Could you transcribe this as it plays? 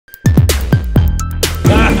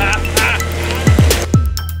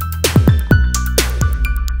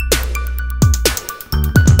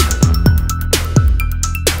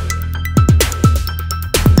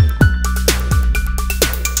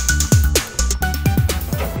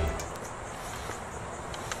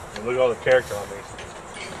And look at all the character on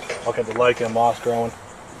these. Look at the lichen and moss growing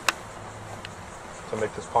to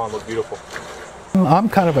make this pond look beautiful. I'm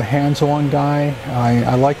kind of a hands-on guy.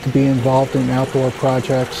 I like to be involved in outdoor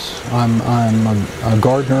projects. I'm a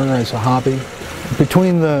gardener as a hobby.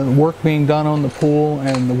 Between the work being done on the pool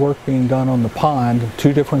and the work being done on the pond,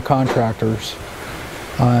 two different contractors,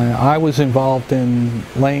 I was involved in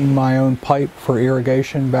laying my own pipe for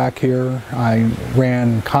irrigation back here. I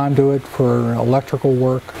ran conduit for electrical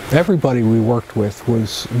work. Everybody we worked with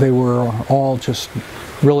they were all just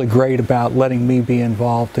really great about letting me be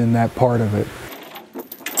involved in that part of it.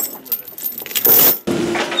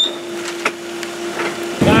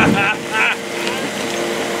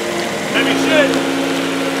 Heavy shit.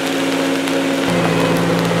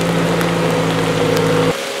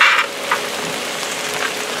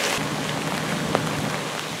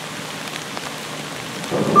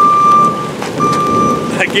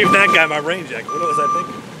 I gave that guy my rain jacket. What was I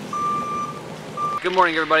thinking? Good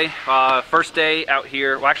morning, everybody. First day out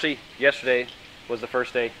here. Well, actually, yesterday was the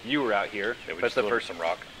first day you were out here. Yeah, we but just delivered some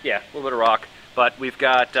rock. Yeah, a little bit of rock. But we've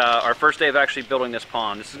got our first day of actually building this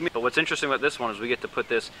pond. But what's interesting about this one is we get to put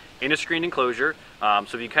this in a screened enclosure. So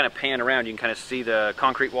if you kind of pan around, you can kind of see the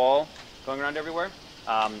concrete wall going around everywhere.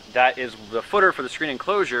 That is the footer for the screened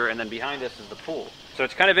enclosure, and then behind us is the pool. So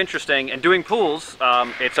it's kind of interesting. And doing pools,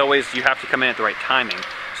 it's always, you have to come in at the right timing.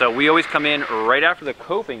 So we always come in right after the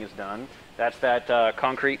coping is done. That's that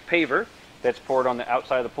concrete paver that's poured on the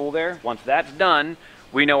outside of the pool there. Once that's done,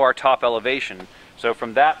 we know our top elevation. So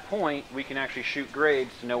from that point, we can actually shoot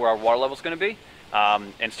grades to know where our water level is going to be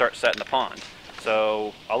and start setting the pond.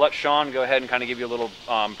 So I'll let Sean go ahead and kind of give you a little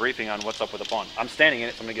briefing on what's up with the pond. I'm standing in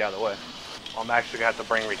it, so I'm going to get out of the way. I'm actually going to have to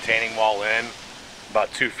bring retaining wall in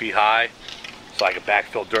about 2 feet high so I can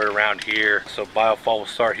backfill dirt around here. So biofall will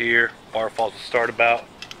start here. Waterfalls will start about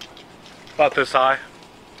this high,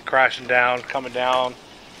 crashing down, coming down.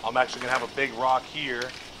 I'm actually going to have a big rock here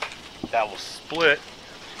that will split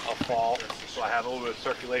a fall. So I have a little bit of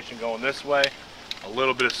circulation going this way, a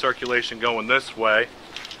little bit of circulation going this way.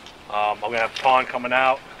 I'm going to have a pond coming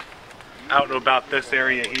out to about this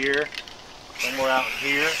area here, somewhere out in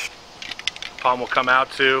here. Pond will come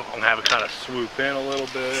out to. I'm going to have it kind of swoop in a little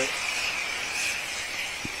bit,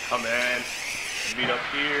 come in, and meet up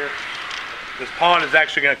here. This pond is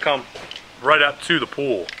actually going to come right up to the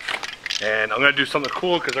pool. And I'm going to do something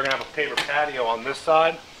cool because they're going to have a paver patio on this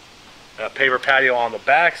side, and a paver patio on the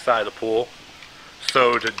back side of the pool.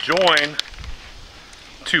 So to join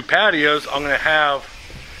 2 patios, I'm going to have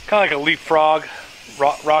kind of like a leapfrog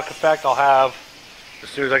rock effect. I'll have, as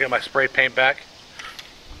soon as I get my spray paint back,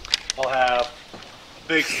 I'll have a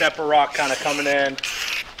big stepper rock kind of coming in.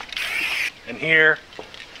 And here,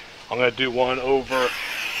 I'm going to do one over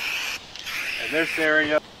in this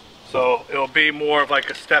area. So it'll be more of like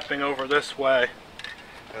a stepping over this way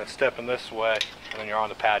and a stepping this way, and then you're on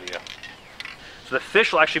the patio. So the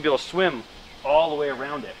fish will actually be able to swim all the way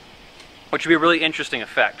around it, which would be a really interesting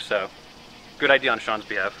effect. So good idea on Sean's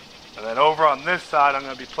behalf. And then over on this side, I'm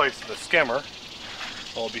going to be placing the skimmer.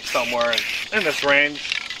 It'll be somewhere in this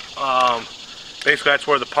range. Basically, that's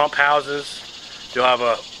where the pump houses. You'll have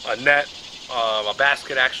a net, a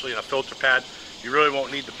basket actually, and a filter pad. You really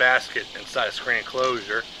won't need the basket inside a screen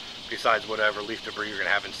enclosure, besides whatever leaf debris you're going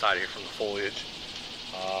to have inside here from the foliage.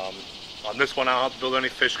 On this one, I don't have to build any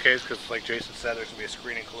fish caves because, like Jason said, there's going to be a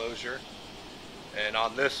screen enclosure. And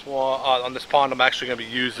on this one, on this pond, I'm actually going to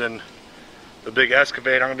be using the big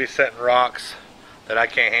excavator. I'm going to be setting rocks that I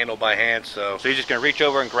can't handle by hand. So you're just going to reach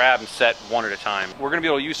over and grab and set one at a time. We're going to be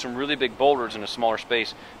able to use some really big boulders in a smaller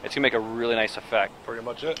space. It's going to make a really nice effect. Pretty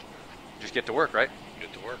much it. Just get to work, right?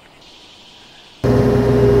 Get to work.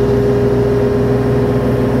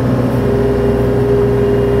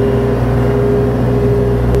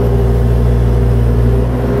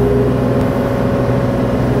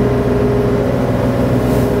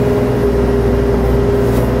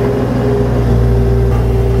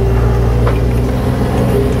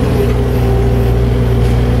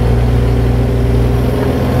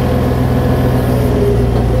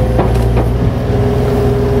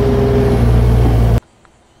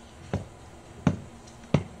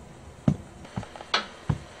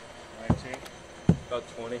 About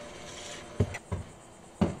 20.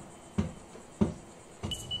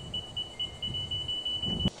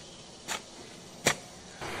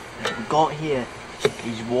 What we got here,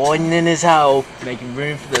 he's widening his hole, making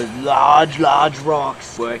room for the large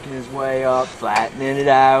rocks, working his way up, flattening it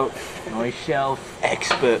out. Nice shelf,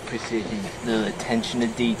 expert precision. The attention to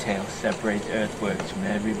detail separates earthworks from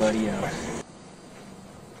everybody else.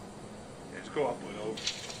 Let's go up with over.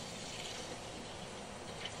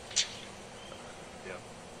 Yeah.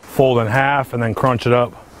 fold in half, and then crunch it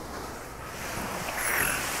up.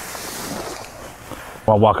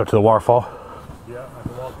 I'll walk up to the waterfall. Yeah, I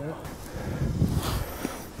can walk in.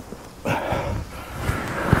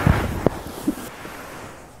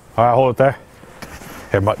 All right, hold it there.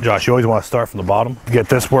 Here, Josh, you always want to start from the bottom. Get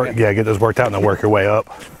this work, yeah, get this worked out, and then work your way up.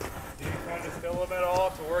 You kind of fill them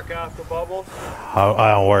off to work out the bubbles.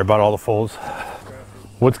 I don't worry about all the folds.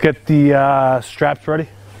 Let's get the straps ready.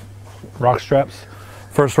 Rock straps.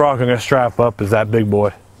 First rock I'm going to strap up is that big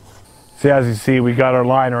boy. See, as you see, we got our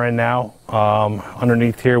liner in now.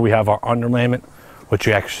 Underneath here we have our underlayment, which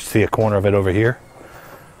you actually see a corner of it over here.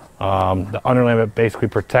 The underlayment basically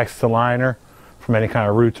protects the liner from any kind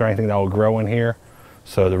of roots or anything that will grow in here.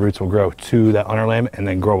 So the roots will grow to that underlayment and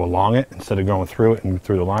then grow along it instead of going through it and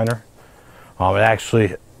through the liner. It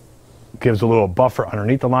actually gives a little buffer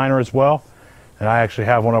underneath the liner as well. And I actually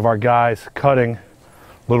have one of our guys cutting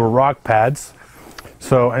little rock pads.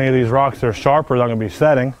 So any of these rocks that are sharper that I'm going to be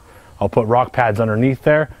setting, I'll put rock pads underneath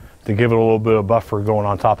there to give it a little bit of buffer going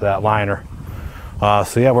on top of that liner.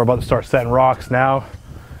 So yeah, we're about to start setting rocks now.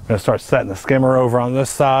 I'm going to start setting the skimmer over on this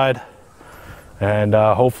side and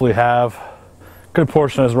hopefully have a good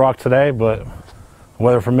portion of this rock today, but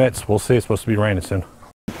weather permits, we'll see. It's supposed to be raining soon.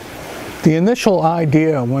 The initial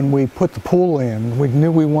idea when we put the pool in, we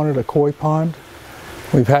knew we wanted a koi pond.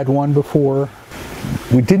 We've had one before.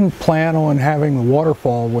 We didn't plan on having the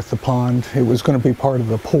waterfall with the pond. It was going to be part of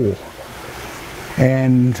the pool.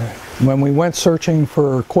 And when we went searching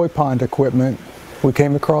for koi pond equipment, we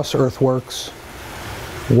came across Earthworks,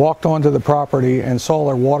 walked onto the property and saw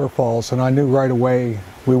their waterfalls, and I knew right away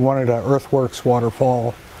we wanted an Earthworks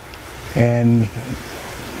waterfall and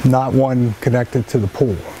not one connected to the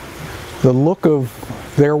pool. The look of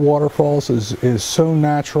their waterfalls is so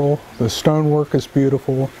natural. The stonework is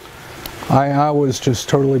beautiful. I was just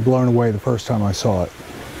totally blown away the first time I saw it.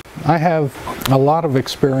 I have a lot of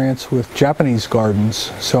experience with Japanese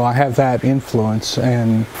gardens, so I have that influence,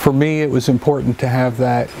 and for me it was important to have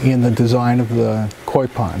that in the design of the koi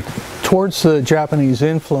pond. Towards the Japanese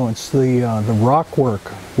influence, the rock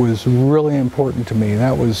work was really important to me.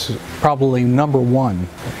 That was probably number one.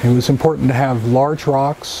 It was important to have large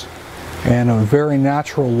rocks and a very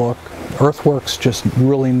natural look. Earthworks just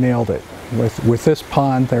really nailed it. With this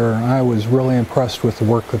pond there, I was really impressed with the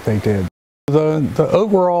work that they did. The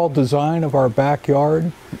overall design of our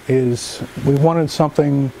backyard is, we wanted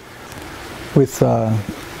something with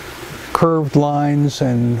curved lines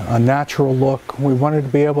and a natural look. We wanted to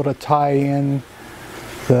be able to tie in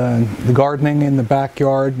the gardening in the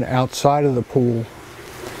backyard outside of the pool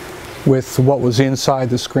with what was inside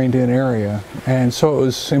the screened-in area. And so it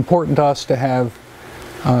was important to us to have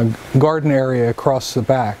a garden area across the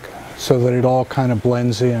back so that it all kind of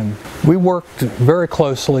blends in. We worked very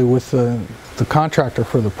closely with the contractor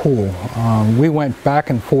for the pool. We went back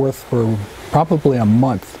and forth for probably a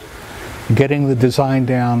month getting the design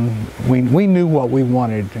down. We knew what we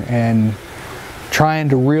wanted, and trying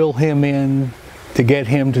to reel him in to get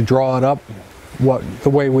him to draw it up the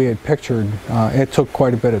way we had pictured, it took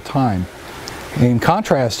quite a bit of time. In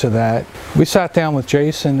contrast to that, we sat down with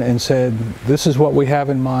Jason and said, this is what we have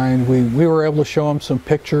in mind. We were able to show him some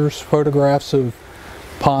pictures, photographs of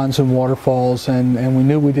ponds and waterfalls, and we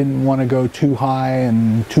knew we didn't want to go too high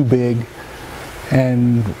and too big.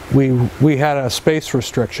 And we had a space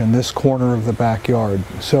restriction, this corner of the backyard.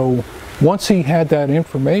 So once he had that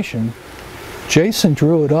information, Jason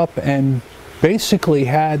drew it up and basically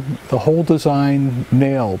had the whole design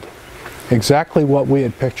nailed, exactly what we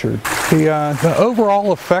had pictured. The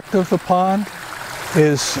overall effect of the pond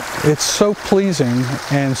is, it's so pleasing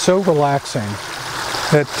and so relaxing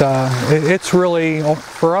that it's really,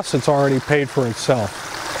 for us, it's already paid for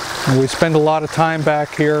itself. And we spend a lot of time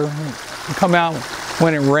back here. We come out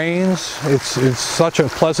when it rains. It's such a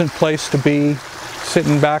pleasant place to be,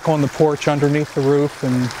 sitting back on the porch underneath the roof,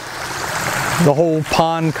 and the whole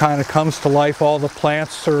pond kind of comes to life. All the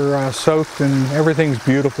plants are soaked and everything's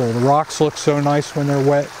beautiful. The rocks look so nice when they're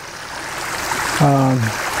wet.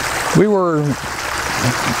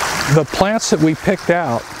 The plants that we picked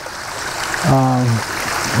out,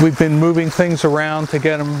 we've been moving things around to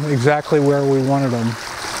get them exactly where we wanted them.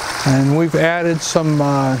 And we've added some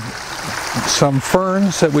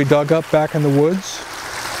ferns that we dug up back in the woods.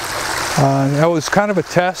 That was kind of a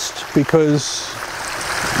test because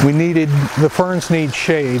the ferns need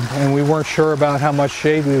shade, and we weren't sure about how much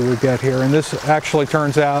shade we would get here. And this actually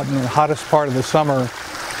turns out in the hottest part of the summer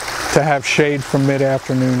to have shade from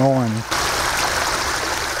mid-afternoon on.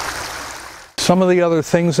 Some of the other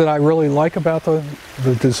things that I really like about the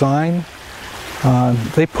design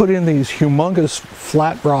They put in these humongous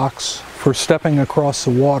flat rocks for stepping across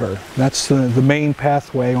the water. That's the main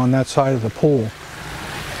pathway on that side of the pool.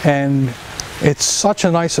 And it's such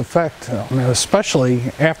a nice effect,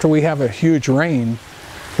 especially after we have a huge rain.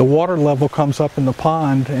 The water level comes up in the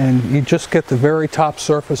pond and you just get the very top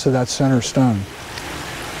surface of that center stone.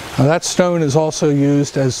 Now, that stone is also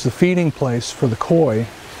used as the feeding place for the koi.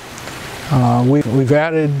 We've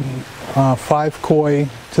added 5 koi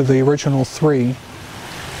to the original 3,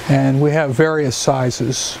 and we have various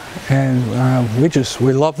sizes, and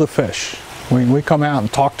we love the fish. We come out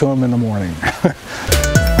and talk to them in the morning.